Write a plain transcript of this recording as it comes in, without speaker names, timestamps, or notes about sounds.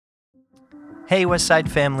Hey Westside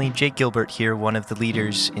family, Jake Gilbert here, one of the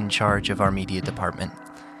leaders in charge of our media department.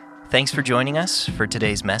 Thanks for joining us for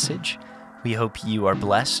today's message. We hope you are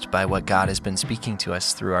blessed by what God has been speaking to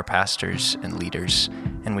us through our pastors and leaders,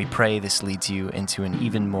 and we pray this leads you into an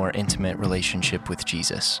even more intimate relationship with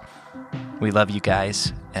Jesus. We love you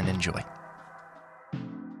guys, and enjoy.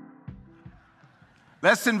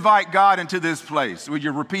 Let's invite God into this place. Would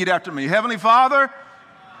you repeat after me? Heavenly Father,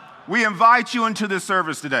 we invite you into this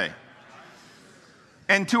service today.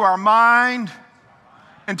 Into our mind,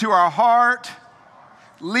 into our heart.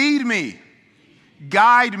 Lead me,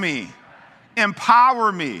 guide me,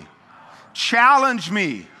 empower me, challenge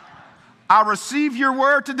me. I receive your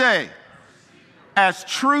word today as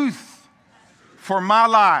truth for my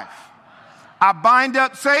life. I bind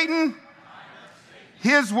up Satan,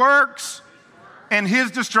 his works, and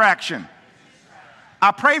his distraction.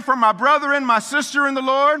 I pray for my brother and my sister in the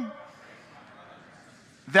Lord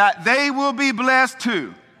that they will be blessed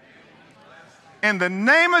too. In the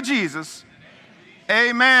name of Jesus,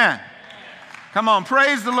 amen. Come on,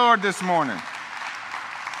 praise the Lord this morning.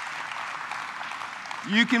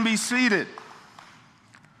 You can be seated.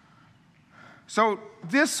 So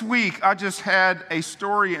this week, I just had a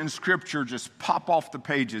story in Scripture just pop off the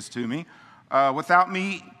pages to me without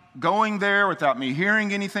me going there, without me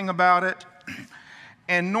hearing anything about it.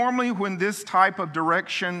 And normally when this type of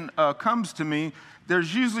direction comes to me,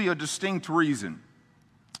 there's usually a distinct reason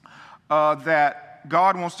that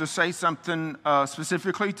God wants to say something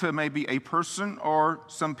specifically to maybe a person or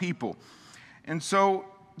some people. And so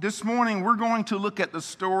this morning we're going to look at the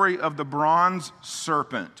story of the bronze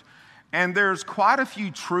serpent. And there's quite a few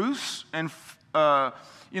truths and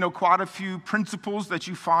quite a few principles that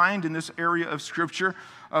you find in this area of Scripture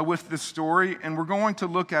with this story. And we're going to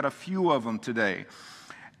look at a few of them today.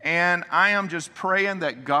 And I am just praying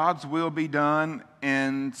that God's will be done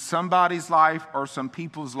in somebody's life or some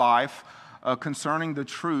people's life concerning the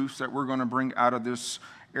truths that we're going to bring out of this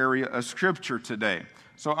area of Scripture today.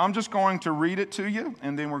 So I'm just going to read it to you,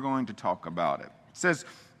 and then we're going to talk about it. It says,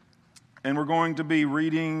 and we're going to be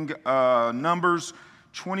reading Numbers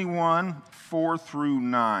 21, 4 through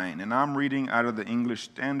 9. And I'm reading out of the English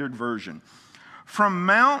Standard Version. From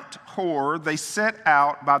Mount Hor, they set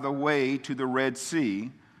out by the way to the Red Sea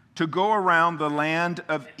to go around the land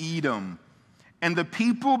of Edom. And the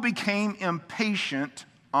people became impatient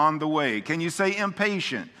on the way. Can you say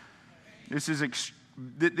impatient? This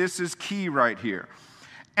is key right here.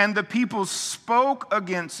 And the people spoke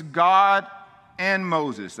against God and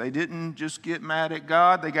Moses. They didn't just get mad at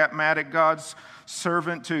God, they got mad at God's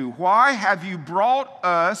servant too. Why have you brought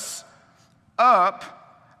us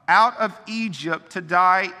up out of Egypt to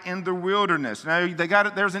die in the wilderness? Now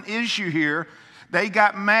there's an issue here. They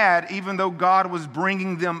got mad even though God was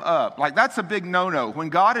bringing them up. Like, that's a big no-no. When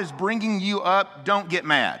God is bringing you up, don't get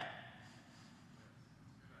mad.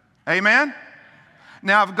 Amen?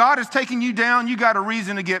 Now, if God is taking you down, you got a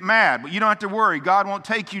reason to get mad, but you don't have to worry. God won't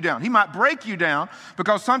take you down. He might break you down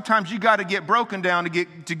because sometimes you got to get broken down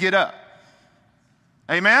to get up.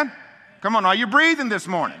 Amen? Come on, are you breathing this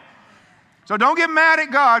morning? So don't get mad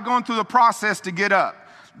at God going through the process to get up.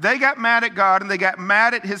 They got mad at God, and they got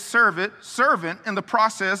mad at his servant in the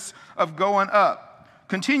process of going up.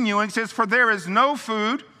 Continuing, it says, for there is no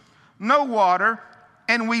food, no water,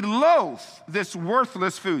 and we loathe this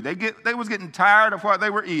worthless food. They was getting tired of what they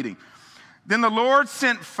were eating. Then the Lord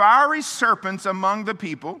sent fiery serpents among the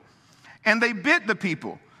people, and they bit the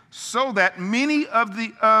people, so that many of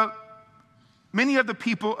the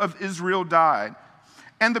people of Israel died.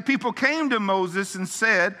 And the people came to Moses and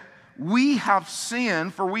said, we have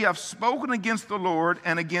sinned, for we have spoken against the Lord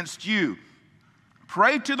and against you.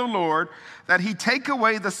 Pray to the Lord that he take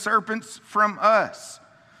away the serpents from us.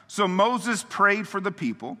 So Moses prayed for the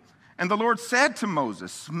people, and the Lord said to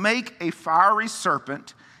Moses, make a fiery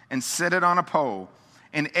serpent and set it on a pole,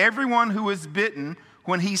 and everyone who is bitten,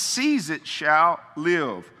 when he sees it, shall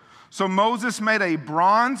live. So Moses made a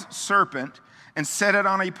bronze serpent and set it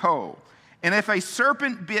on a pole. And if a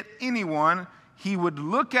serpent bit anyone, he would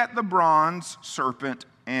look at the bronze serpent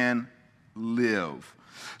and live.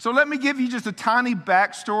 So let me give you just a tiny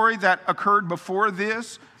backstory that occurred before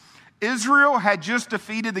this. Israel had just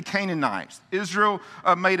defeated the Canaanites. Israel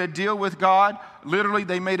made a deal with God. Literally,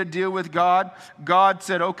 they made a deal with God. God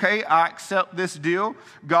said, okay, I accept this deal.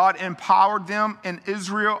 God empowered them, and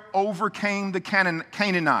Israel overcame the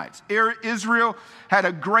Canaanites. Israel had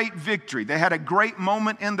a great victory. They had a great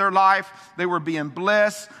moment in their life. They were being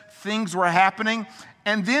blessed. Things were happening.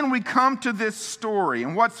 And then we come to this story.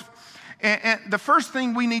 And the first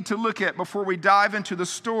thing we need to look at before we dive into the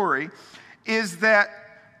story is that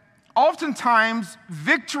oftentimes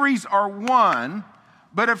victories are won,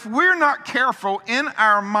 but if we're not careful in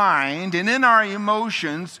our mind and in our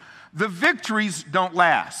emotions, the victories don't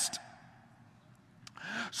last.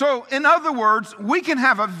 So, in other words, we can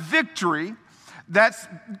have a victory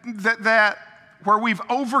that where we've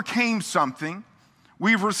overcame something,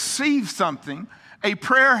 we've received something, a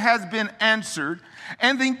prayer has been answered,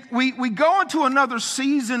 and then we go into another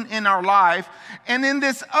season in our life, and in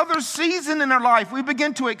this other season in our life, we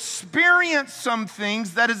begin to experience some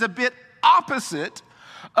things that is a bit opposite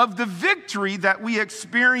of the victory that we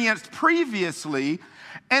experienced previously.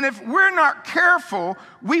 And if we're not careful,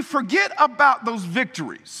 we forget about those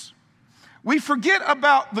victories. We forget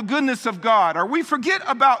about the goodness of God, or we forget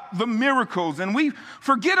about the miracles, and we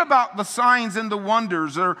forget about the signs and the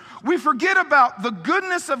wonders, or we forget about the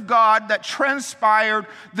goodness of God that transpired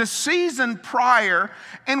the season prior,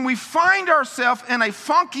 and we find ourselves in a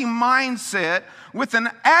funky mindset with an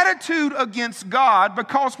attitude against God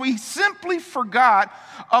because we simply forgot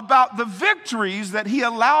about the victories that He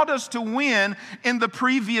allowed us to win in the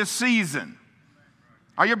previous season.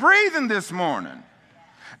 Are you breathing this morning?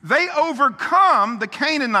 They overcome the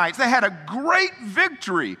Canaanites. They had a great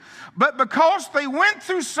victory. But because they went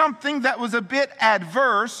through something that was a bit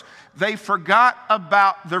adverse, they forgot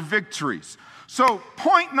about their victories. So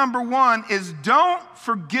point number one is don't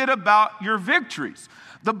forget about your victories.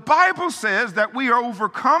 The Bible says that we are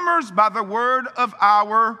overcomers by the word of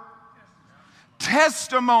our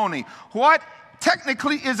testimony. What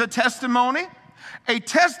technically is a testimony? A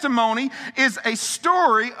testimony is a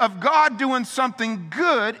story of God doing something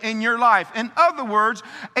good in your life. In other words,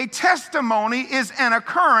 a testimony is an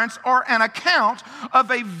occurrence or an account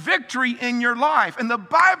of a victory in your life. And the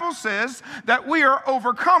Bible says that we are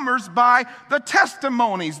overcomers by the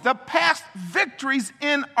testimonies, the past victories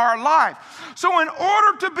in our life. So in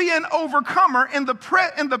order to be an overcomer in the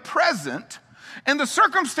present, in the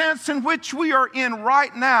circumstance in which we are in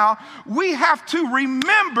right now, we have to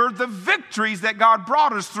remember the victories that God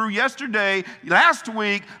brought us through yesterday, last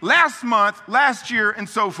week, last month, last year, and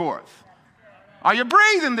so forth. Are you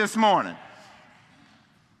breathing this morning?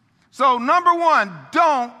 So, number one,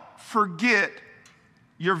 don't forget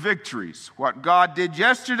your victories. What God did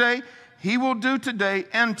yesterday, He will do today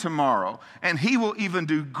and tomorrow. And He will even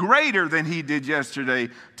do greater than He did yesterday,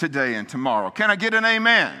 today, and tomorrow. Can I get an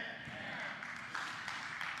amen?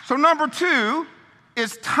 So number two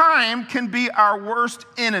is time can be our worst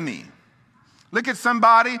enemy. Look at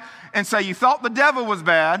somebody and say, you thought the devil was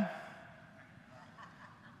bad.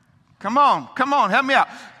 Come on, help me out.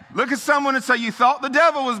 Look at someone and say, you thought the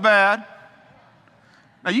devil was bad.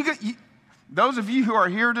 Now, those of you who are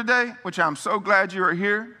here today, which I'm so glad you are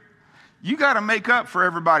here, you got to make up for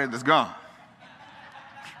everybody that's gone.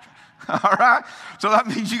 All right? So that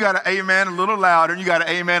means you got to amen a little louder and you got to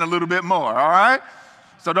amen a little bit more, all right?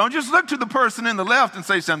 So don't just look to the person in the left and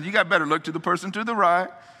say something. You got better look to the person to the right,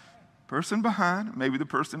 person behind, maybe the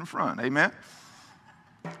person in front. Amen?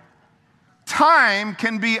 Time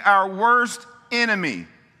can be our worst enemy.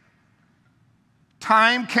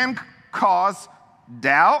 Time can cause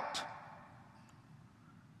doubt.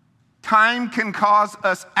 Time can cause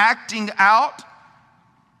us acting out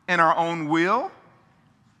in our own will.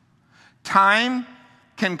 Time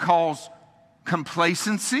can cause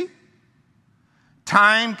complacency.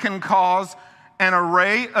 Time can cause an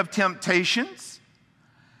array of temptations.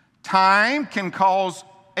 Time can cause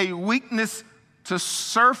a weakness to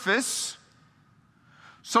surface.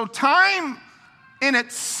 So time in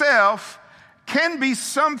itself can be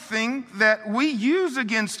something that we use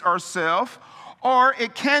against ourselves, or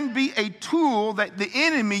it can be a tool that the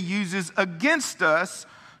enemy uses against us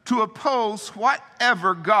to oppose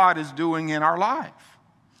whatever God is doing in our life.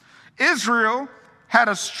 Israel had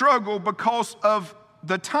a struggle because of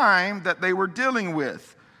the time that they were dealing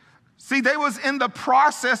with. See, they was in the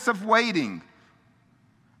process of waiting.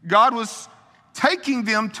 God was taking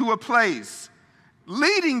them to a place,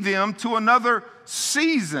 leading them to another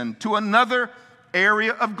season, to another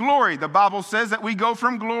area of glory. The Bible says that we go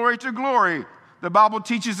from glory to glory. The Bible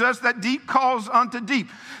teaches us that deep calls unto deep.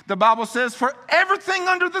 The Bible says for everything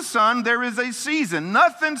under the sun, there is a season.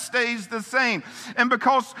 Nothing stays the same. And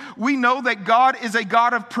because we know that God is a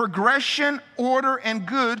God of progression, order, and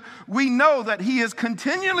good, we know that He is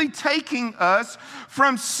continually taking us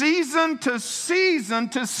from season to season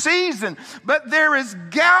to season. But there is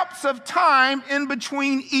gaps of time in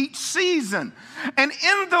between each season. And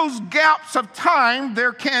in those gaps of time,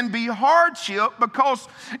 there can be hardship because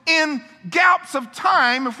in gaps of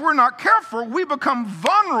time, if we're not careful, we become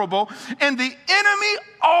vulnerable, and the enemy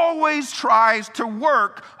always tries to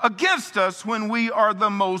work against us when we are the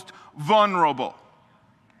most vulnerable.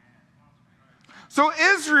 So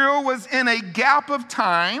Israel was in a gap of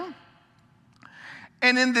time,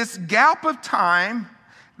 and in this gap of time,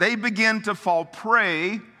 they began to fall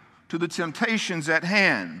prey to the temptations at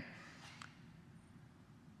hand.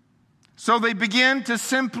 So they began to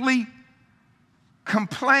simply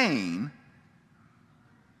complain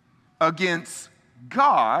against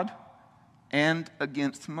God and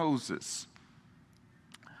against Moses.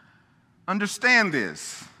 Understand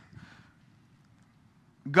this.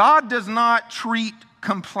 God does not treat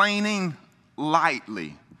complaining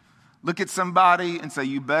lightly. Look at somebody and say,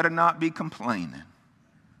 you better not be complaining,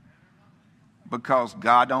 because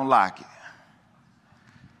God don't like it.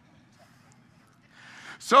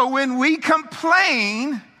 So when we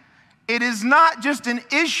complain, it is not just an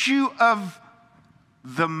issue of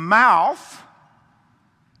the mouth.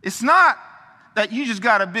 It's not that you just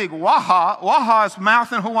got a big waha. Waha is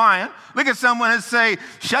mouth in Hawaiian. Look at someone and say,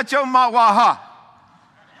 shut your mouth, waha.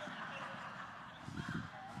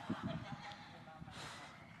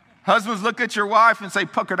 Husbands, look at your wife and say,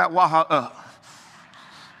 pucker that waha up.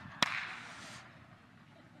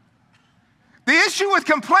 The issue with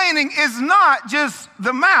complaining is not just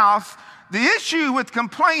the mouth. The issue with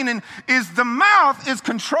complaining is the mouth is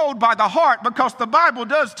controlled by the heart, because the Bible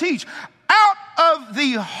does teach out of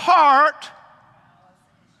the heart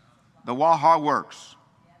the waha works.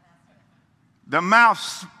 The mouth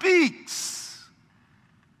speaks.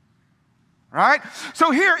 Right?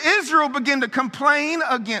 So here Israel began to complain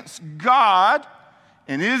against God,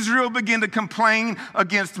 and Israel began to complain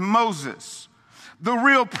against Moses. The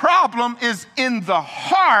real problem is in the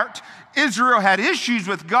heart. Israel had issues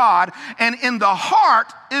with God, and in the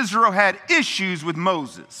heart, Israel had issues with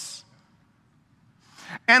Moses.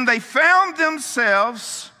 And they found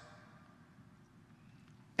themselves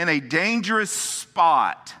in a dangerous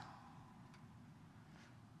spot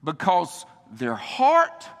because their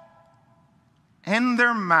heart and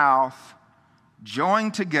their mouth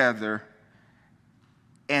joined together,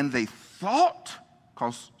 and they thought,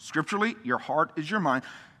 because scripturally, your heart is your mind,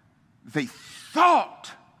 they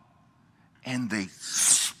thought and they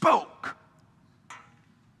spoke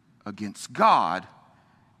against God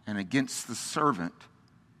and against the servant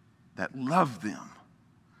that loved them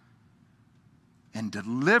and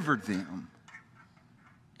delivered them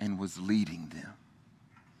and was leading them.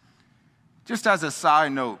 Just as a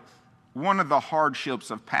side note, one of the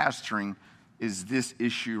hardships of pastoring is this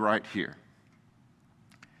issue right here.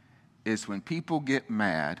 Is when people get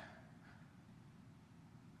mad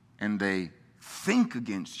and they think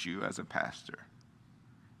against you as a pastor,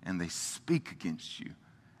 and they speak against you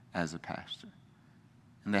as a pastor.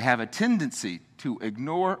 And they have a tendency to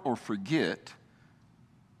ignore or forget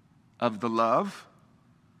of the love,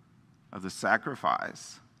 of the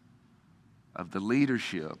sacrifice, of the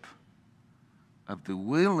leadership, of the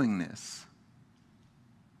willingness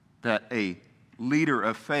that a leader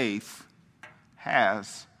of faith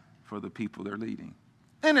has for the people they're leading.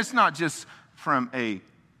 And it's not just from a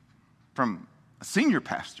senior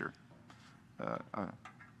pastor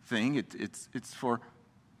thing. It's for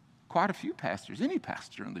quite a few pastors, any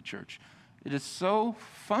pastor in the church. It is so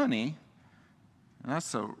funny, and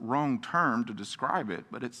that's a wrong term to describe it,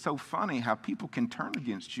 but it's so funny how people can turn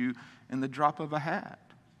against you in the drop of a hat.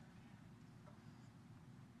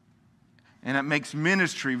 And it makes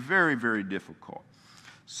ministry very, very difficult.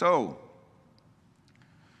 So,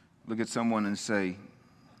 look at someone and say,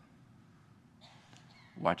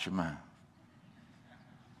 watch your mouth.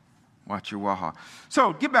 Watch your waha.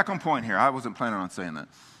 So, get back on point here. I wasn't planning on saying that.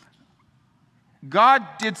 God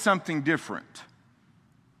did something different.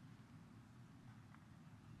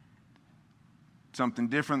 Something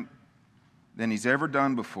different than he's ever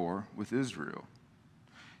done before with Israel.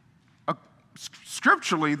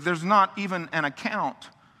 Scripturally, there's not even an account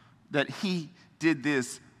that he did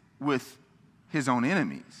this with his own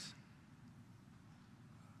enemies,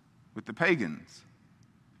 with the pagans.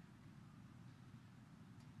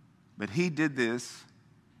 But he did this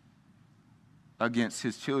against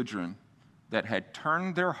his children that had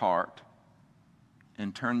turned their heart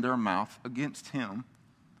and turned their mouth against him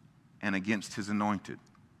and against his anointed.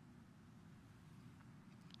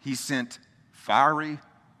 He sent fiery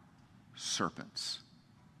serpents.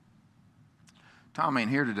 Tom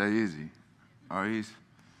ain't here today, is he? Oh,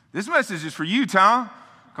 this message is for you, Tom,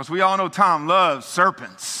 because we all know Tom loves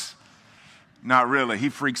serpents. Not really. He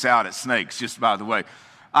freaks out at snakes, just by the way.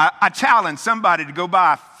 I challenge somebody to go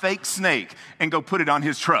buy a fake snake and go put it on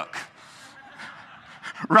his truck.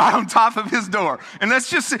 Right on top of his door. And let's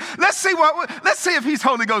see if he's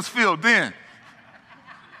Holy Ghost filled then.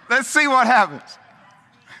 Let's see what happens.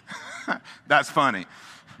 That's funny.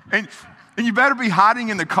 And And you better be hiding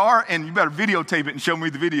in the car, and you better videotape it and show me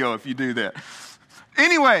the video if you do that.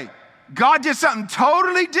 Anyway, God did something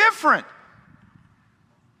totally different.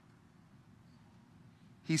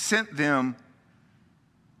 He sent them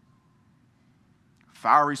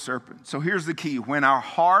fiery serpent. So here's the key. When our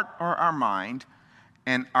heart or our mind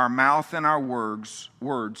and our mouth and our words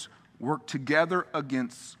work together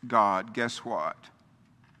against God, guess what?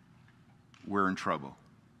 We're in trouble.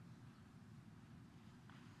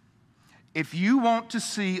 If you want to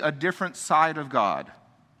see a different side of God,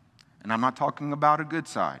 and I'm not talking about a good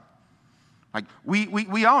side. Like,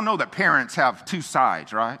 we all know that parents have two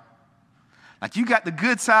sides, right? Like, you got the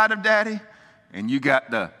good side of daddy, and you got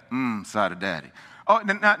the side of daddy. Oh,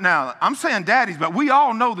 now, I'm saying daddies, but we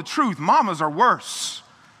all know the truth. Mamas are worse.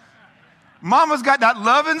 Mama's got that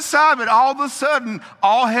loving side, but all of a sudden,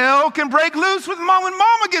 all hell can break loose with mom when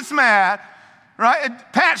mama gets mad, right? And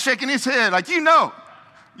Pat's shaking his head like, you know,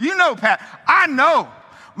 Pat. I know.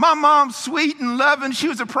 My mom's sweet and loving. She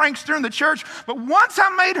was a prankster in the church. But once I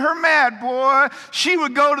made her mad, boy, she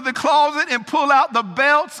would go to the closet and pull out the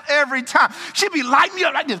belts every time. She'd be lighting me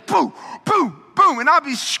up like this. Boom, boom, boom. And I'd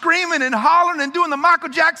be screaming and hollering and doing the Michael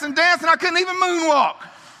Jackson dance, and I couldn't even moonwalk.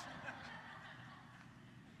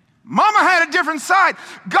 Mama had a different side.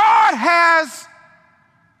 God has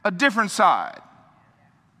a different side.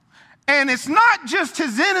 And it's not just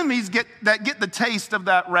his enemies that get the taste of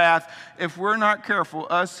that wrath. If we're not careful,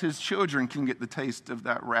 us, his children, can get the taste of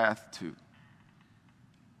that wrath too.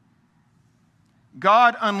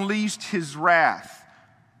 God unleashed his wrath.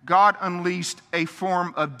 God unleashed a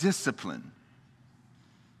form of discipline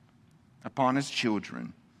upon his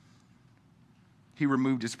children. He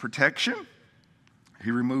removed his protection.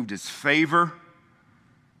 He removed his favor.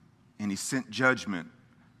 And he sent judgment.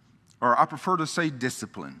 Or I prefer to say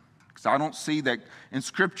discipline. I don't see that in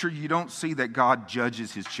Scripture, you don't see that God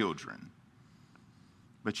judges his children.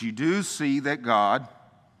 But you do see that God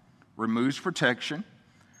removes protection,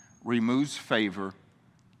 removes favor,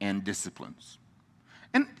 and disciplines.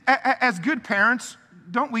 And as good parents,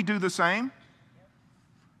 don't we do the same?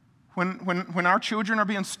 When our children are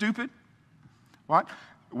being stupid, what?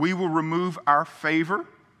 We will remove our favor,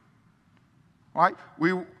 right?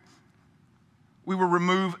 We will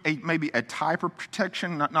remove maybe a type of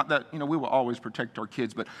protection. Not that, we will always protect our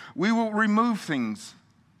kids, but we will remove things.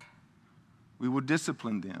 We will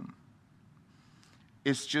discipline them.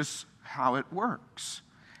 It's just how it works.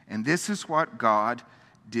 And this is what God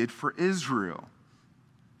did for Israel.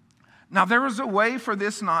 Now, there was a way for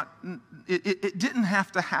this it didn't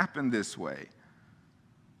have to happen this way.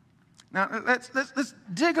 Now, let's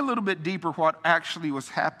dig a little bit deeper what actually was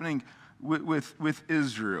happening with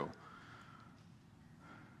Israel.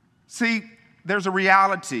 See, there's a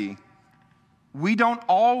reality. We don't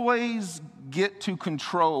always get to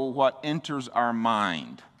control what enters our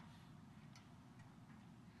mind.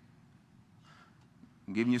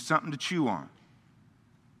 I'm giving you something to chew on.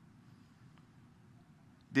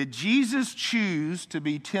 Did Jesus choose to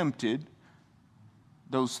be tempted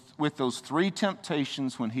with those three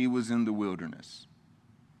temptations when he was in the wilderness?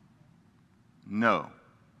 No.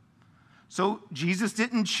 So Jesus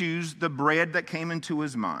didn't choose the bread that came into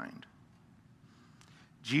his mind.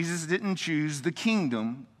 Jesus didn't choose the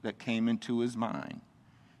kingdom that came into his mind.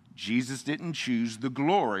 Jesus didn't choose the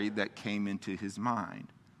glory that came into his mind.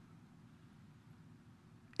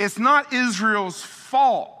 It's not Israel's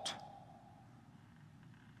fault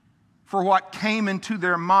for what came into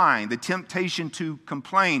their mind, the temptation to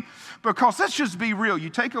complain. Because let's just be real. You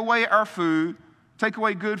take away our food, take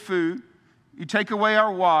away good food, you take away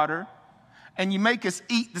our water, and you make us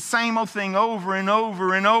eat the same old thing over and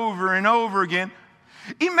over and over and over again.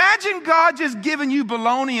 Imagine God just giving you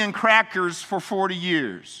bologna and crackers for 40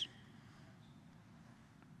 years.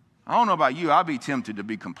 I don't know about you, I'd be tempted to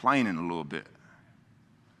be complaining a little bit.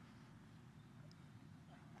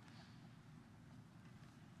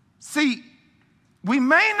 See, we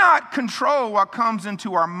may not control what comes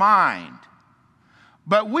into our mind,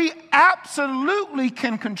 but we absolutely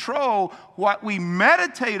can control what we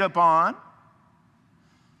meditate upon,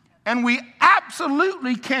 and we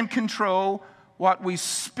absolutely can control what we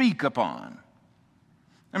speak upon.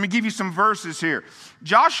 Let me give you some verses here.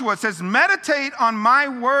 Joshua says, meditate on my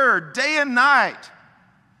word day and night,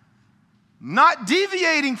 not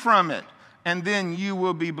deviating from it, and then you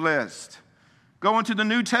will be blessed. Go into the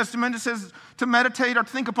New Testament, it says to meditate or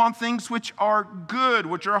think upon things which are good,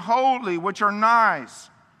 which are holy, which are nice.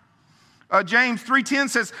 James 3:10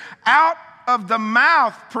 says, out of the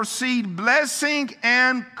mouth proceed blessing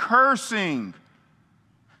and cursing.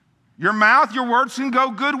 Your mouth, your words can go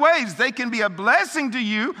good ways. They can be a blessing to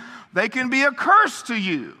you. They can be a curse to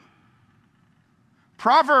you.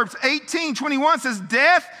 Proverbs 18:21 says,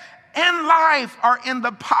 death and life are in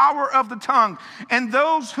the power of the tongue, and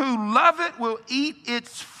those who love it will eat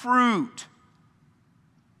its fruit.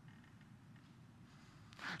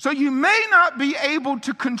 So you may not be able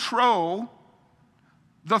to control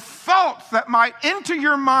the thoughts that might enter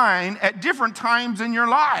your mind at different times in your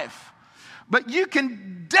life, but you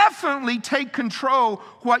can definitely take control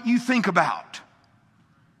what you think about.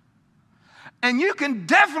 And you can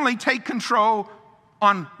definitely take control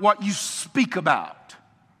on what you speak about.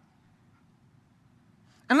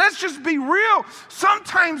 And let's just be real.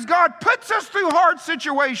 Sometimes God puts us through hard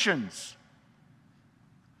situations.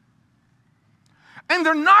 And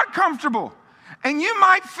they're not comfortable. And you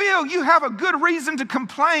might feel you have a good reason to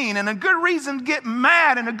complain, and a good reason to get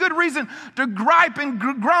mad, and a good reason to gripe and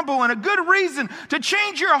grumble, and a good reason to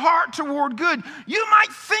change your heart toward good. You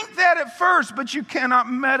might think that at first, but you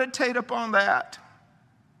cannot meditate upon that.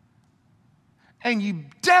 And you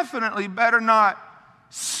definitely better not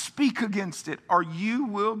speak against it, or you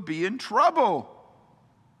will be in trouble.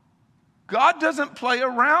 God doesn't play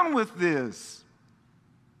around with this.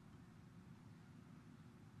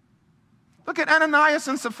 Look at Ananias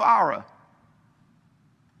and Sapphira.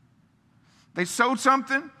 They sold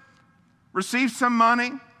something, received some money.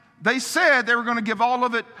 They said they were going to give all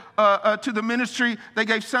of it to the ministry. They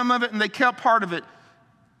gave some of it and they kept part of it.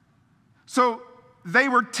 So they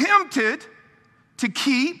were tempted to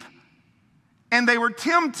keep, and they were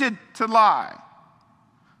tempted to lie.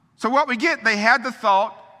 So what we get, they had the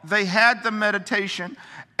thought, they had the meditation,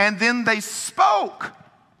 and then they spoke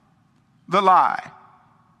the lie.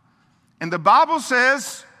 And the Bible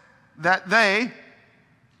says that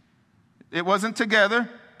it wasn't together.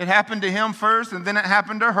 It happened to him first, and then it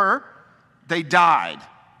happened to her. They died.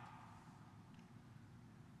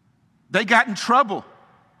 They got in trouble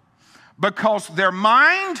because their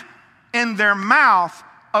mind and their mouth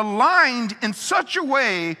aligned in such a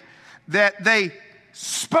way that they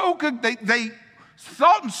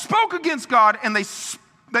thought and spoke against God, and they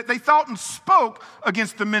thought and spoke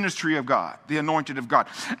against the ministry of God, the anointed of God.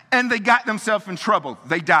 And they got themselves in trouble.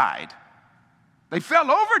 They died. They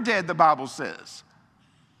fell over dead, the Bible says.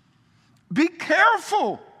 Be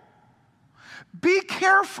careful. Be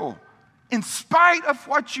careful in spite of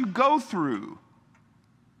what you go through.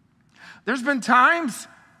 There's been times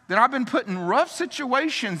that I've been put in rough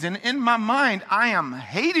situations, and in my mind, I am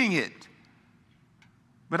hating it.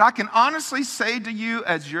 But I can honestly say to you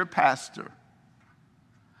as your pastor,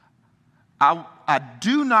 I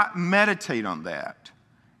do not meditate on that.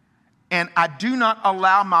 And I do not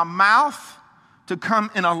allow my mouth to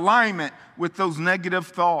come in alignment with those negative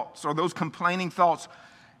thoughts or those complaining thoughts.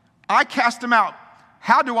 I cast them out.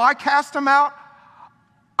 How do I cast them out?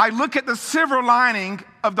 I look at the silver lining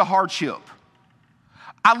of the hardship.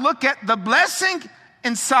 I look at the blessing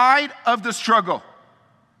inside of the struggle.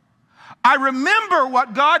 I remember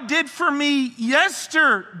what God did for me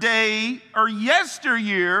yesterday or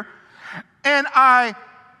yesteryear, and I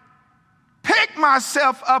pick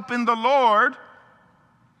myself up in the Lord,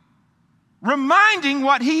 reminding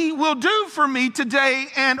what He will do for me today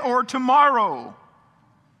and or tomorrow.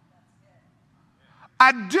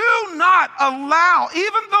 I do not allow,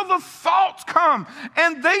 even though the thoughts come,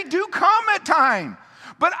 and they do come at times,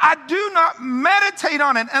 but I do not meditate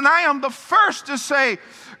on it. And I am the first to say,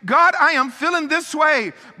 God, I am feeling this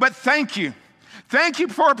way, but thank you. Thank you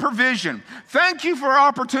for provision. Thank you for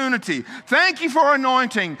opportunity. Thank you for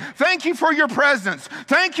anointing. Thank you for your presence.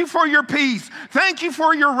 Thank you for your peace. Thank you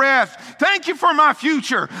for your rest. Thank you for my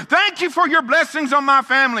future. Thank you for your blessings on my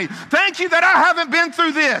family. Thank you that I haven't been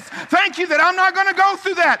through this. Thank you that I'm not going to go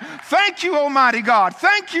through that. Thank you, Almighty God.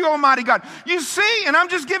 Thank you, Almighty God. You see, and I'm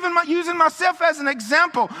just using myself as an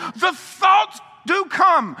example, the thoughts do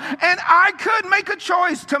come, and I could make a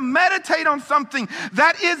choice to meditate on something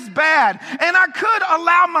that is bad, and I could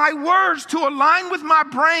allow my words to align with my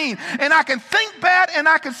brain, and I can think bad and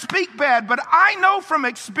I can speak bad, but I know from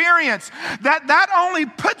experience that that only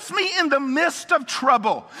puts me in the midst of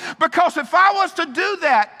trouble, because if I was to do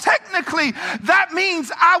that, technically that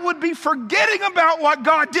means I would be forgetting about what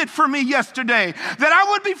God did for me yesterday, that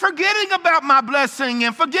I would be forgetting about my blessing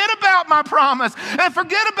and forget about my promise and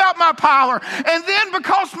forget about my power. And then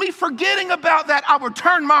because me forgetting about that, I would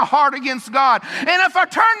turn my heart against God. And if I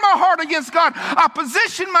turn my heart against God, I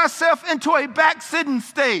position myself into a backslidden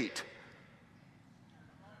state.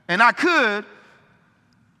 And I could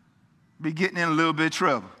be getting in a little bit of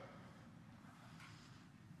trouble.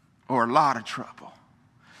 Or a lot of trouble.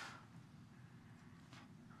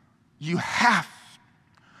 You have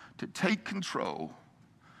to take control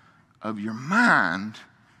of your mind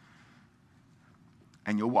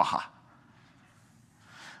and your waha.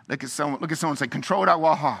 Look at someone and say, control that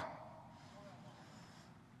waha.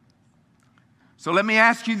 So let me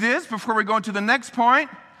ask you this before we go into the next point.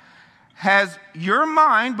 Has your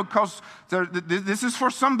mind, because this is for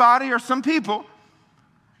somebody or some people,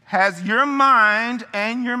 has your mind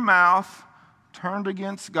and your mouth turned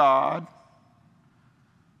against God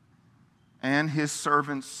and his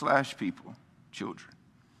servants / people, children?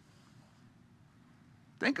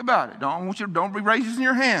 Think about it. Don't be raising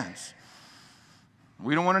your hands.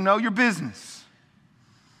 We don't want to know your business.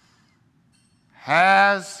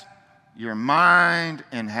 Has your mind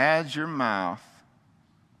and has your mouth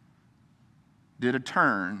did a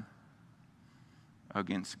turn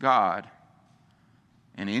against God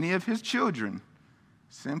and any of his children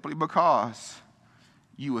simply because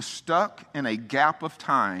you were stuck in a gap of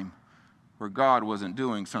time where God wasn't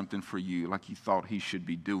doing something for you like you thought he should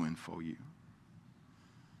be doing for you?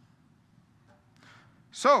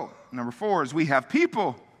 So, number 4 is we have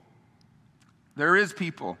people. There is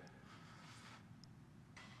people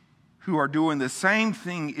who are doing the same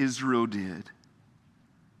thing Israel did.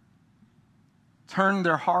 Turned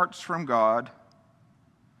their hearts from God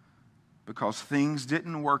because things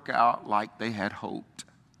didn't work out like they had hoped,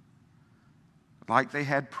 like they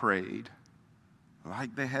had prayed,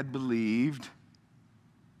 like they had believed.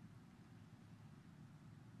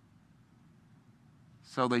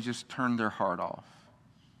 So they just turned their heart off.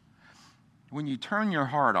 When you turn your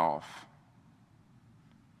heart off,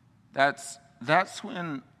 that's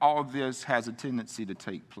when all this has a tendency to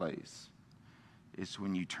take place. It's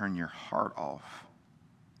when you turn your heart off.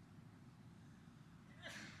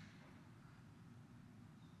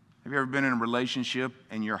 Have you ever been in a relationship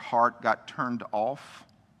and your heart got turned off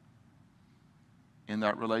in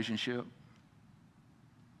that relationship?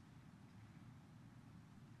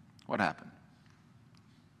 What happened?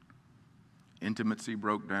 Intimacy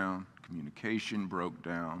broke down, communication broke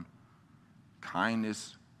down,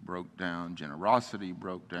 kindness broke down, generosity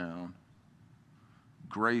broke down,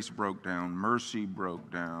 grace broke down, mercy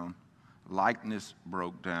broke down, likeness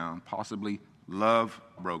broke down, possibly love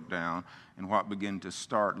broke down, and what began to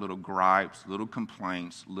start, little gripes, little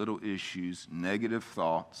complaints, little issues, negative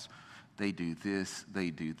thoughts. They do this,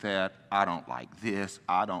 they do that, I don't like this,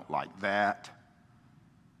 I don't like that.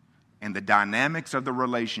 And the dynamics of the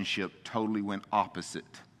relationship totally went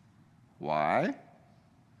opposite. Why?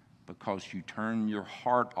 Because you turn your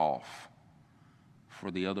heart off for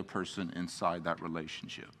the other person inside that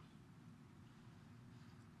relationship.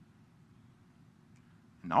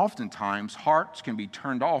 And oftentimes, hearts can be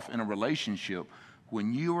turned off in a relationship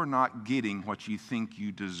when you are not getting what you think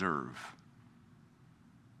you deserve.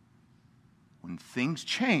 When things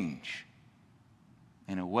change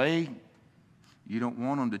in a way you don't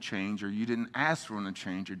want them to change, or you didn't ask for them to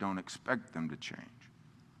change, or don't expect them to change.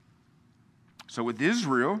 So with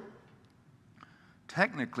Israel,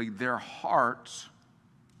 technically their hearts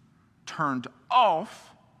turned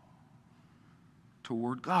off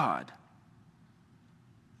toward God.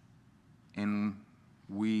 And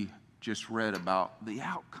we just read about the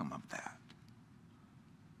outcome of that.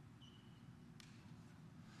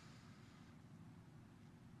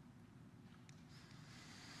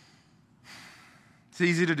 It's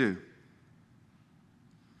easy to do.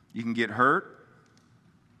 You can get hurt.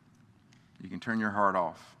 You can turn your heart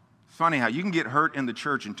off. It's funny how you can get hurt in the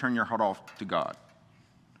church and turn your heart off to God.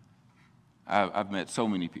 I've met so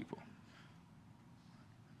many people.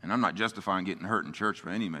 And I'm not justifying getting hurt in church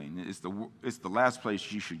by any means. It's the last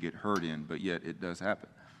place you should get hurt in, but yet it does happen.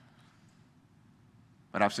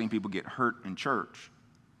 But I've seen people get hurt in church,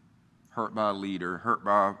 hurt by a leader, hurt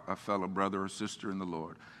by a fellow brother or sister in the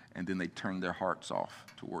Lord, and then they turn their hearts off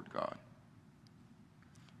toward God.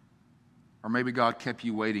 Or maybe God kept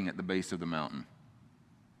you waiting at the base of the mountain.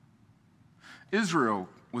 Israel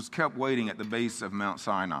was kept waiting at the base of Mount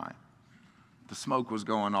Sinai. The smoke was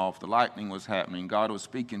going off. The lightning was happening. God was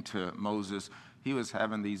speaking to Moses. He was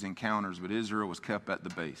having these encounters, but Israel was kept at the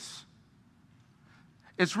base.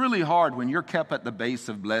 It's really hard when you're kept at the base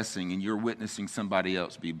of blessing and you're witnessing somebody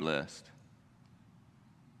else be blessed.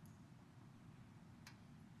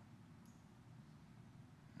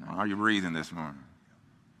 Now, are you breathing this morning?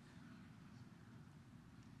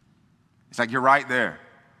 It's like you're right there.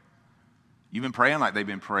 You've been praying like they've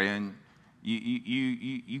been praying.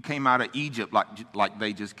 You came out of Egypt like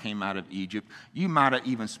they just came out of Egypt. You might have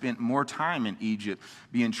even spent more time in Egypt,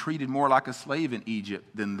 being treated more like a slave in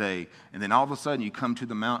Egypt than they. And then all of a sudden you come to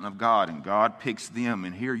the mountain of God and God picks them.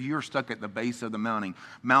 And here you're stuck at the base of the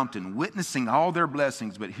mountain, witnessing all their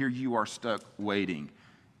blessings. But here you are stuck waiting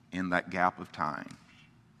in that gap of time.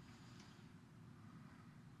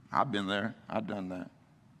 I've been there. I've done that.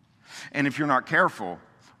 And if you're not careful,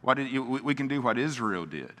 We can do what Israel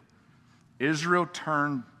did. Israel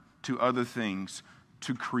turned to other things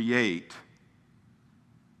to create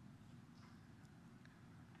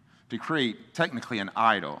technically an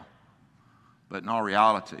idol, but in all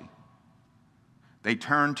reality, they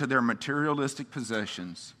turned to their materialistic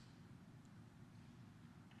possessions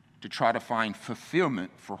to try to find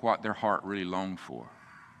fulfillment for what their heart really longed for.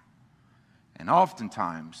 And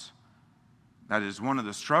oftentimes, that is one of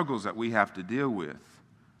the struggles that we have to deal with.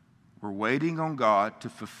 We're waiting on God to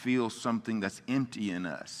fulfill something that's empty in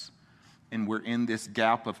us. And we're in this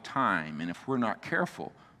gap of time. And if we're not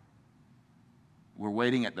careful, we're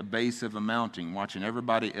waiting at the base of a mountain, watching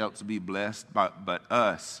everybody else be blessed but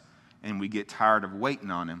us. And we get tired of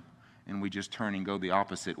waiting on Him. And we just turn and go the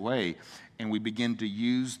opposite way. And we begin to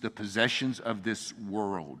use the possessions of this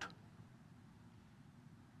world,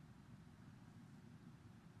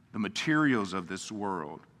 the materials of this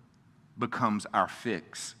world, becomes our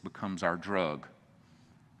fix, becomes our drug,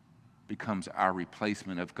 becomes our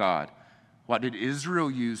replacement of God. What did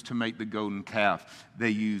Israel use to make the golden calf? They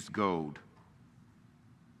used gold,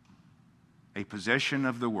 a possession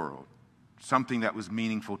of the world, something that was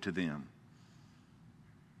meaningful to them.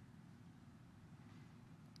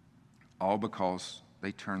 All because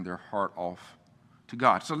they turned their heart off to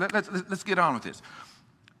God. So let's get on with this.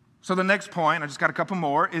 So the next point, I just got a couple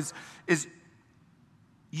more, is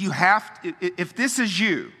you have to, if this is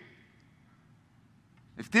you,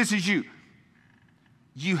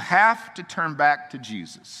 you have to turn back to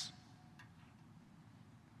Jesus.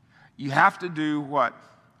 You have to do what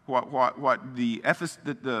the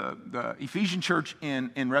Ephesian church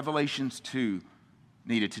in Revelations 2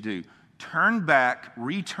 needed to do. Turn back,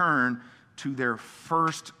 return to their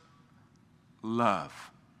first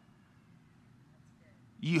love.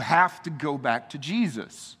 You have to go back to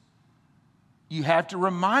Jesus. You have to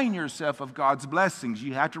remind yourself of God's blessings.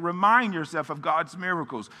 You have to remind yourself of God's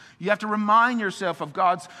miracles. You have to remind yourself of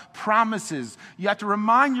God's promises. You have to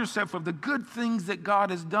remind yourself of the good things that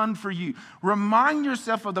God has done for you. Remind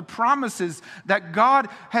yourself of the promises that God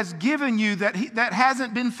has given you that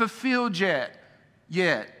hasn't been fulfilled yet.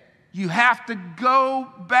 You have to go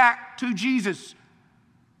back to Jesus.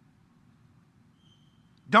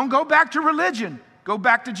 Don't go back to religion. Go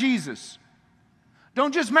back to Jesus.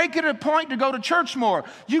 Don't just make it a point to go to church more.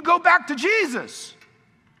 You go back to Jesus.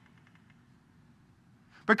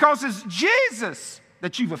 Because it's Jesus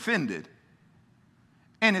that you've offended.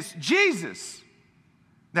 And it's Jesus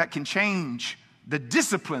that can change the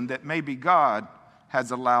discipline that maybe God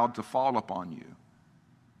has allowed to fall upon you.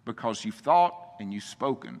 Because you've thought and you've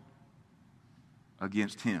spoken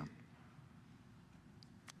against Him.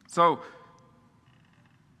 So,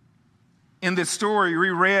 in this story, we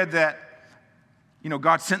read that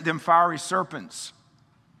God sent them fiery serpents.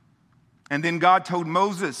 And then God told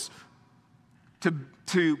Moses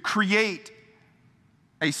to create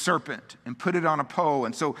a serpent and put it on a pole.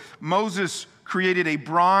 And so Moses created a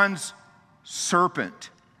bronze serpent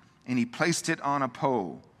and he placed it on a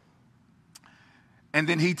pole. And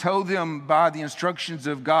then he told them by the instructions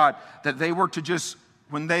of God that they were to just,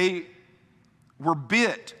 when they were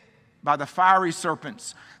bit by the fiery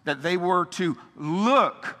serpents, that they were to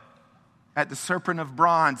look at the serpent of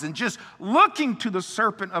bronze, and just looking to the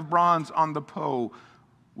serpent of bronze on the pole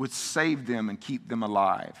would save them and keep them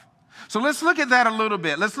alive. So let's look at that a little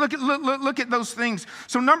bit. Let's look at those things.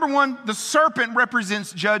 So number one, the serpent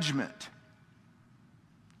represents judgment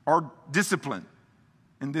or discipline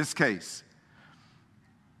in this case.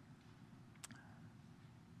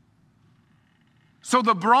 So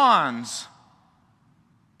the bronze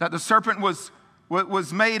that the serpent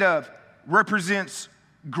was made of represents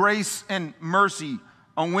grace and mercy.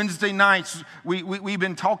 On Wednesday nights, we've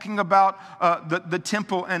been talking about the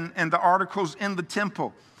temple and the articles in the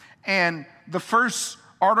temple. And the first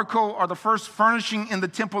article or the first furnishing in the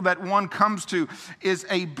temple that one comes to is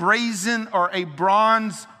a brazen or a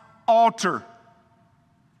bronze altar.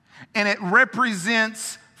 And it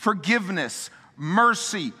represents forgiveness,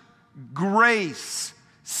 mercy, grace,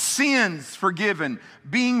 sins forgiven,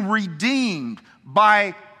 being redeemed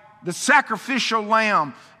by the sacrificial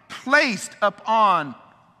lamb placed upon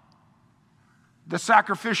the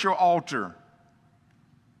sacrificial altar.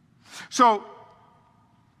 So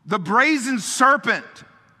the brazen serpent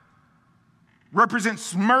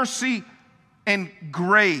represents mercy and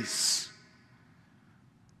grace.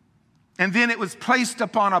 And then it was placed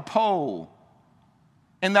upon a pole.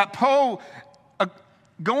 And that pole,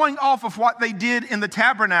 going off of what they did in the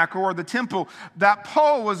tabernacle or the temple, that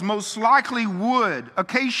pole was most likely wood,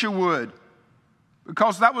 acacia wood,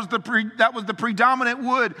 because that was the predominant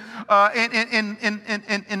wood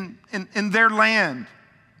in their land.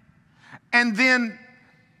 And then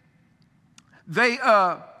they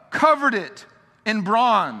covered it in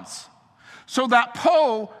bronze. So that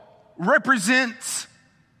pole represents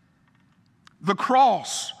the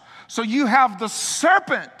cross. So you have the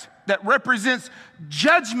serpent that represents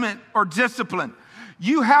judgment or discipline.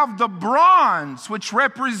 You have the bronze, which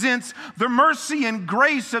represents the mercy and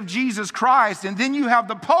grace of Jesus Christ. And then you have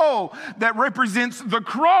the pole that represents the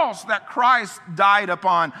cross that Christ died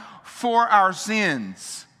upon for our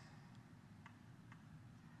sins.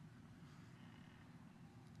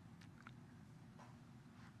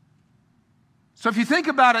 So if you think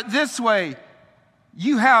about it this way,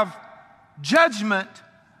 you have judgment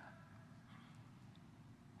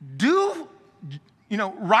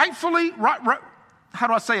rightfully, how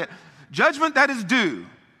do I say it? Judgment that is due,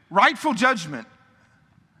 rightful judgment.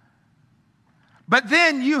 But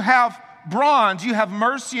then you have bronze, you have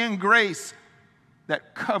mercy and grace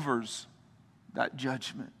that covers that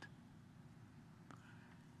judgment.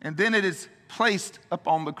 And then it is placed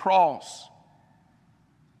upon the cross,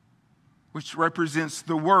 which represents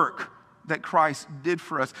the work that Christ did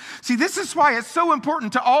for us. See, this is why it's so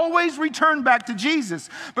important to always return back to Jesus.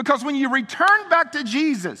 Because when you return back to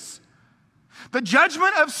Jesus, the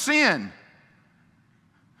judgment of sin,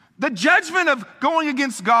 the judgment of going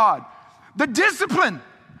against God, the discipline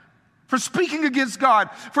for speaking against God,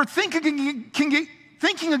 for thinking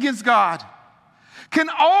against God, can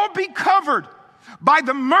all be covered by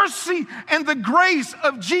the mercy and the grace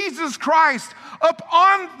of Jesus Christ up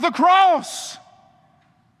on the cross.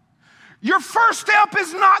 Your first step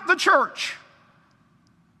is not the church.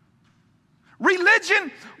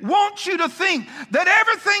 Religion wants you to think that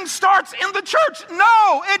everything starts in the church.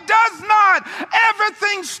 No, it does not.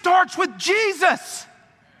 Everything starts with Jesus.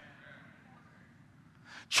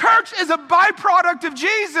 Church is a byproduct of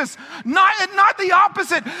Jesus, not the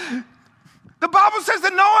opposite. The Bible says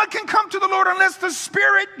that no one can come to the Lord unless the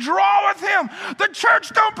Spirit draweth him. The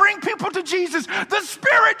church don't bring people to Jesus. The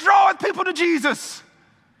Spirit draweth people to Jesus.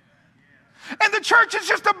 And the church is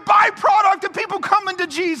just a byproduct of people coming to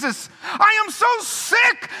Jesus. I am so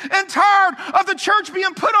sick and tired of the church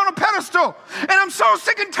being put on a pedestal. And I'm so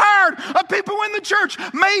sick and tired of people in the church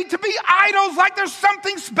made to be idols like there's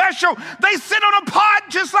something special. They sit on a pot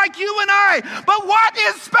just like you and I. But what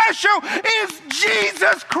is special is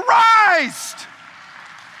Jesus Christ.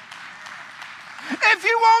 If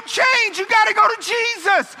you won't change, you got to go to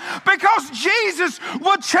Jesus, because Jesus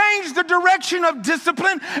will change the direction of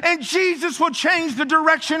discipline and Jesus will change the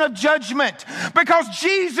direction of judgment, because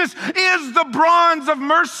Jesus is the bronze of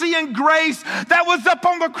mercy and grace that was up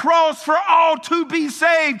on the cross for all to be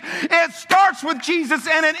saved. It starts with Jesus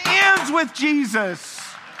and it ends with Jesus.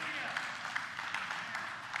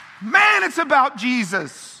 Man, it's about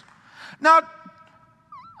Jesus. Now,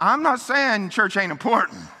 I'm not saying church ain't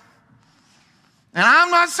important. And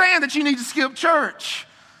I'm not saying that you need to skip church,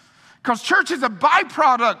 because church is a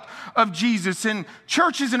byproduct of Jesus, and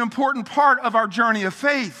church is an important part of our journey of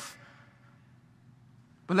faith.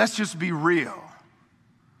 But let's just be real.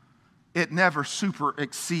 It never super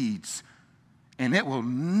exceeds, and it will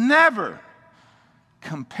never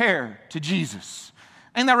compare to Jesus.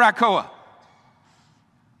 Ain't that right, Koa?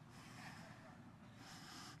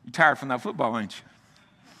 You tired from that football, ain't you?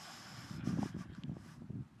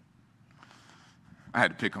 I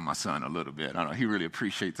had to pick on my son a little bit. I know he really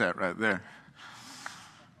appreciates that right there.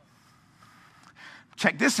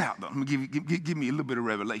 Check this out, though. Let me give me a little bit of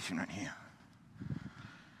revelation right here.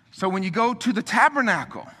 So when you go to the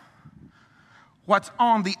tabernacle, what's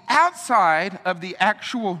on the outside of the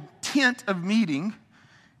actual tent of meeting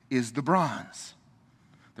is the bronze.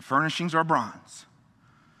 The furnishings are bronze.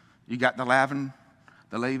 You got the laven,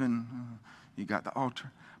 you got the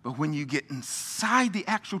altar. But when you get inside the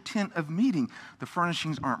actual tent of meeting, the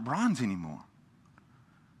furnishings aren't bronze anymore.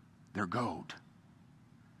 They're gold.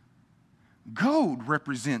 Gold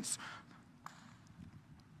represents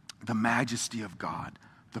the majesty of God,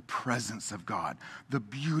 the presence of God, the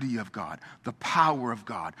beauty of God, the power of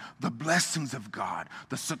God, the blessings of God,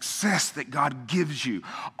 the success that God gives you.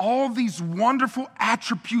 All these wonderful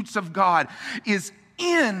attributes of God is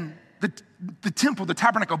in the temple, the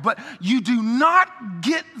tabernacle. But you do not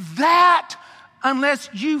get that unless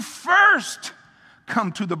you first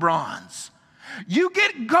come to the bronze. You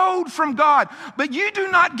get gold from God, but you do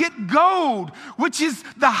not get gold, which is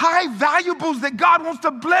the high valuables that God wants to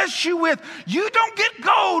bless you with. You don't get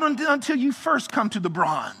gold until you first come to the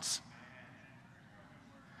bronze.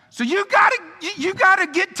 So you gotta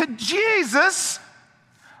get to Jesus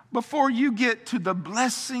before you get to the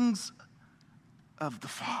blessings of the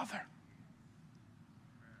Father.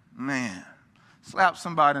 Man, Slap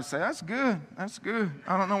somebody and say, that's good, that's good.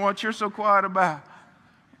 I don't know what you're so quiet about.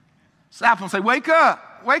 Slap them and say, wake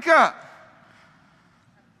up, wake up.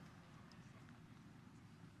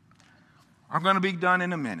 I'm going to be done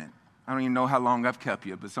in a minute. I don't even know how long I've kept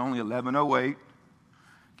you, but it's only 11:08.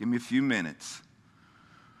 Give me a few minutes.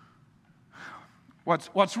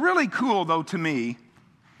 What's really cool, though, to me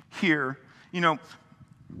here,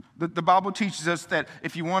 the Bible teaches us that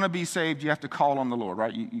if you want to be saved, you have to call on the Lord,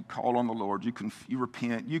 right? You call on the Lord, you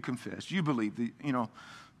repent, you confess, you believe,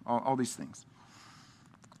 all these things.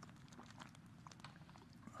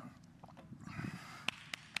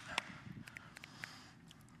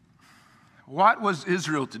 What was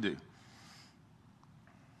Israel to do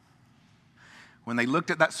when they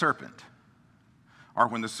looked at that serpent, or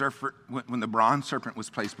when the bronze serpent was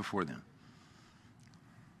placed before them?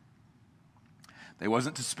 They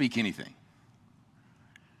wasn't to speak anything.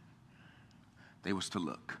 They was to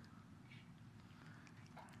look.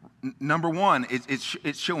 Number one,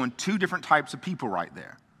 it's showing two different types of people right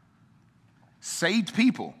there. Saved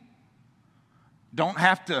people don't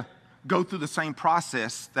have to go through the same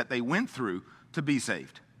process that they went through to be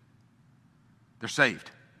saved. They're saved.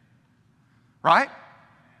 Right?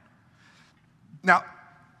 Now,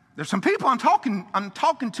 there's some people I'm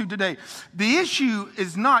talking to today. The issue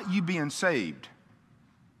is not you being saved.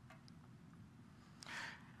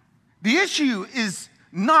 The issue is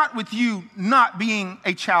not with you not being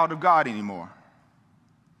a child of God anymore.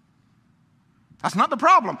 That's not the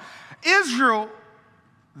problem. Israel,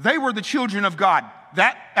 they were the children of God.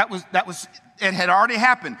 That was it had already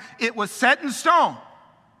happened. It was set in stone.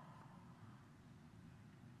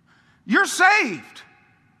 You're saved.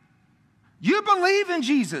 You believe in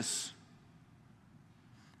Jesus.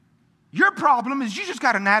 Your problem is you just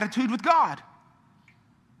got an attitude with God.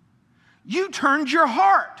 You turned your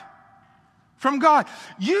heart from God.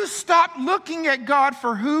 You stopped looking at God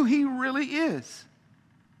for who He really is.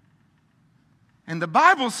 And the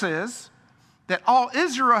Bible says that all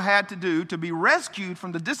Israel had to do to be rescued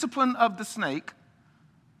from the discipline of the snake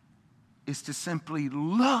is to simply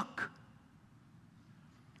look.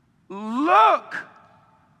 Look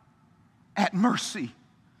at mercy.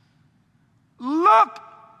 Look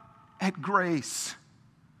at grace.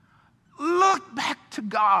 Look back to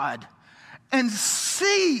God and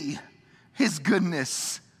see His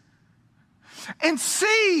goodness and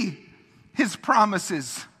see His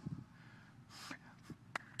promises.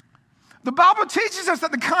 The Bible teaches us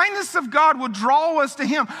that the kindness of God will draw us to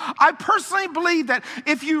Him. I personally believe that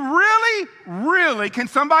if you really, can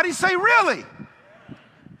somebody say really?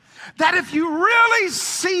 That if you really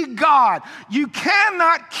see God, you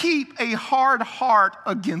cannot keep a hard heart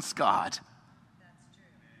against God.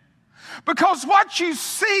 Because what you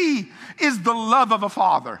see is the love of a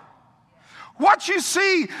Father. What you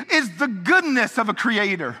see is the goodness of a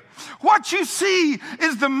Creator. What you see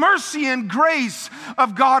is the mercy and grace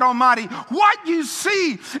of God Almighty. What you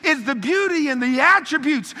see is the beauty and the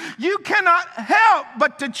attributes. You cannot help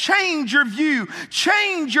but to change your view,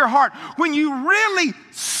 change your heart when you really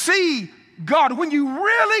see God, when you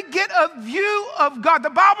really get a view of God. The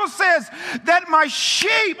Bible says that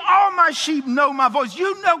all my sheep know my voice.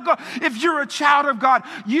 You know God. If you're a child of God,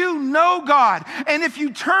 you know God. And if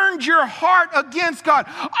you turned your heart against God,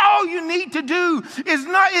 all you need to do is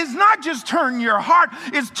not just turn your heart,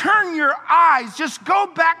 is turn your eyes. Just go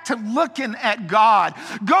back to looking at God.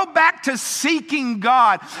 Go back to seeking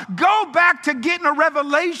God. Go back to getting a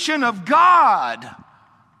revelation of God.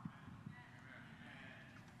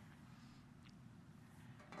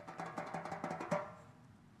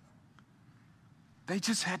 They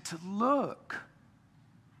just had to look.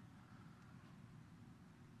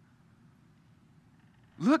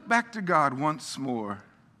 Look back to God once more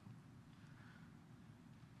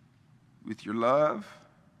with your love,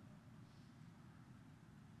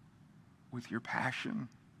 with your passion,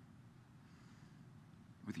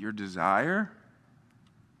 with your desire,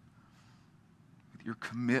 with your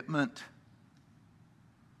commitment,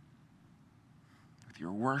 with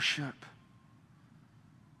your worship,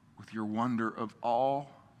 with your wonder of awe.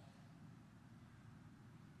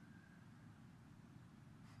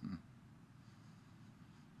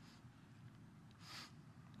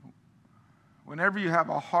 Whenever you have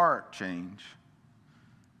a heart change,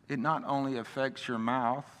 it not only affects your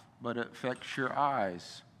mouth, but it affects your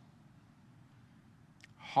eyes.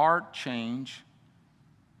 Heart change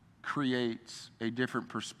creates a different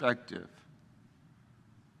perspective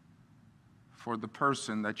for the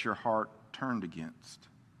person that your heart turned against.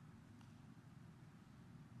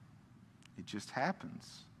 It just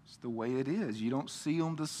happens. It's the way it is. You don't see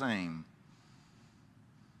them the same.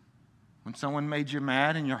 When someone made you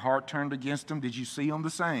mad and your heart turned against them, did you see them the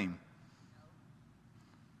same?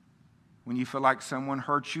 When you feel like someone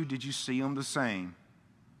hurt you, did you see them the same?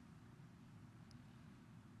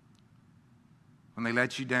 When they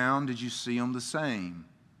let you down, did you see them the same?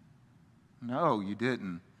 No, you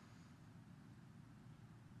didn't.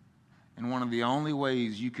 And one of the only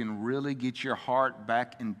ways you can really get your heart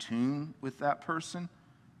back in tune with that person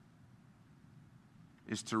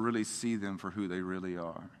is to really see them for who they really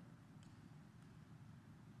are.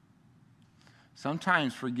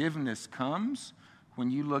 Sometimes forgiveness comes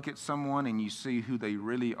when you look at someone and you see who they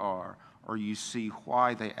really are, or you see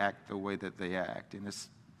why they act the way that they act, and it's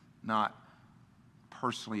not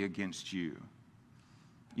personally against you.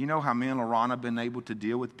 You know how me and Lorana have been able to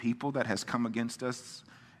deal with people that has come against us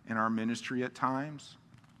in our ministry at times?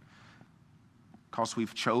 Because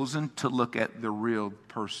we've chosen to look at the real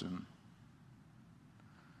person.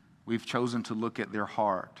 We've chosen to look at their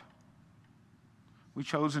heart. We've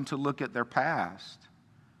chosen to look at their past.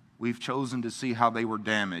 We've chosen to see how they were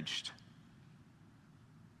damaged.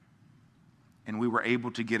 And we were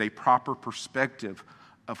able to get a proper perspective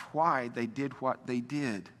of why they did what they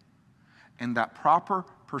did. And that proper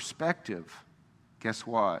perspective, guess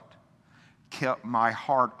what? Kept my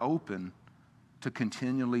heart open to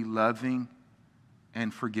continually loving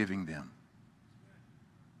and forgiving them.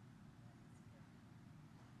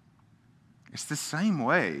 It's the same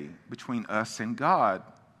way between us and God,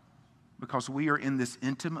 because we are in this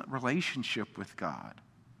intimate relationship with God.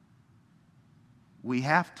 We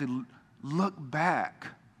have to look back,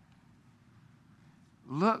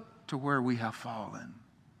 look to where we have fallen,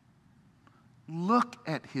 look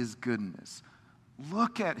at His goodness,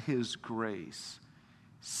 look at His grace,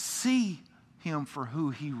 see Him for who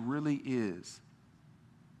He really is,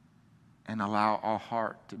 and allow our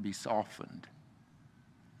heart to be softened.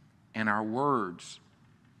 And our words,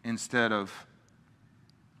 instead of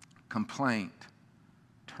complaint,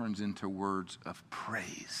 turns into words of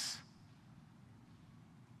praise,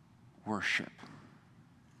 worship,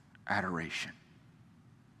 adoration.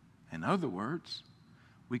 In other words,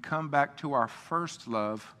 we come back to our first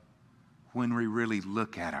love when we really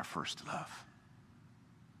look at our first love.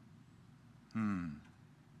 The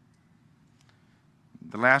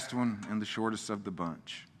last one and the shortest of the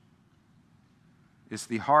bunch. It's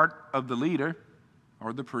the heart of the leader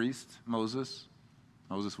or the priest, Moses.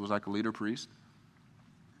 Moses was like a leader priest.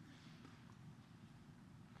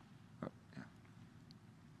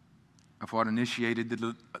 Of what initiated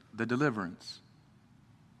the deliverance.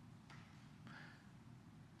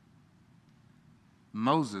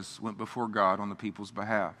 Moses went before God on the people's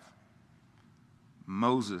behalf.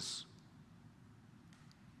 Moses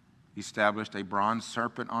established a bronze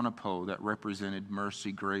serpent on a pole that represented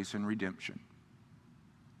mercy, grace, and redemption.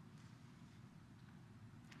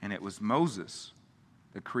 And it was Moses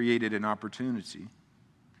that created an opportunity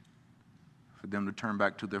for them to turn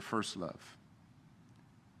back to their first love.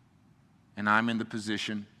 And I'm in the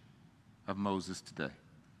position of Moses today.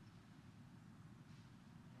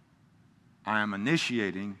 I am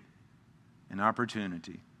initiating an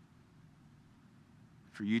opportunity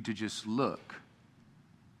for you to just look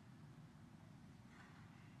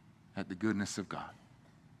at the goodness of God.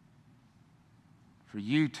 For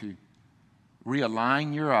you to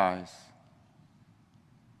realign your eyes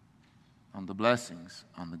on the blessings,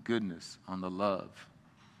 on the goodness, on the love,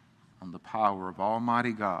 on the power of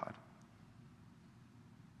Almighty God,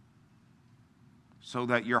 so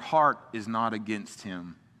that your heart is not against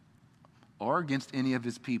Him or against any of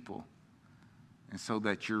His people, and so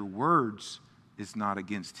that your words is not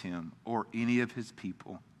against Him or any of His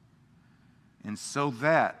people, and so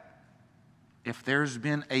that if there's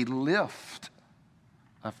been a lift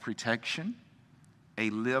of protection,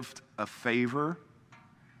 a lift of favor,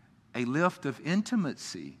 a lift of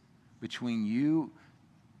intimacy between you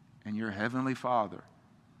and your Heavenly Father,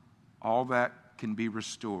 all that can be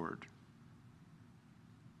restored.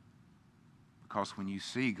 Because when you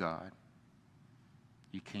see God,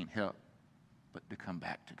 you can't help but to come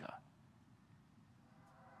back to God.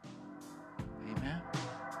 Amen.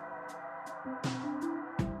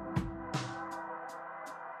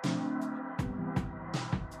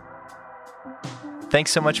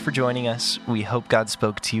 Thanks so much for joining us. We hope God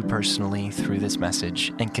spoke to you personally through this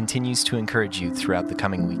message and continues to encourage you throughout the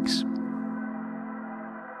coming weeks.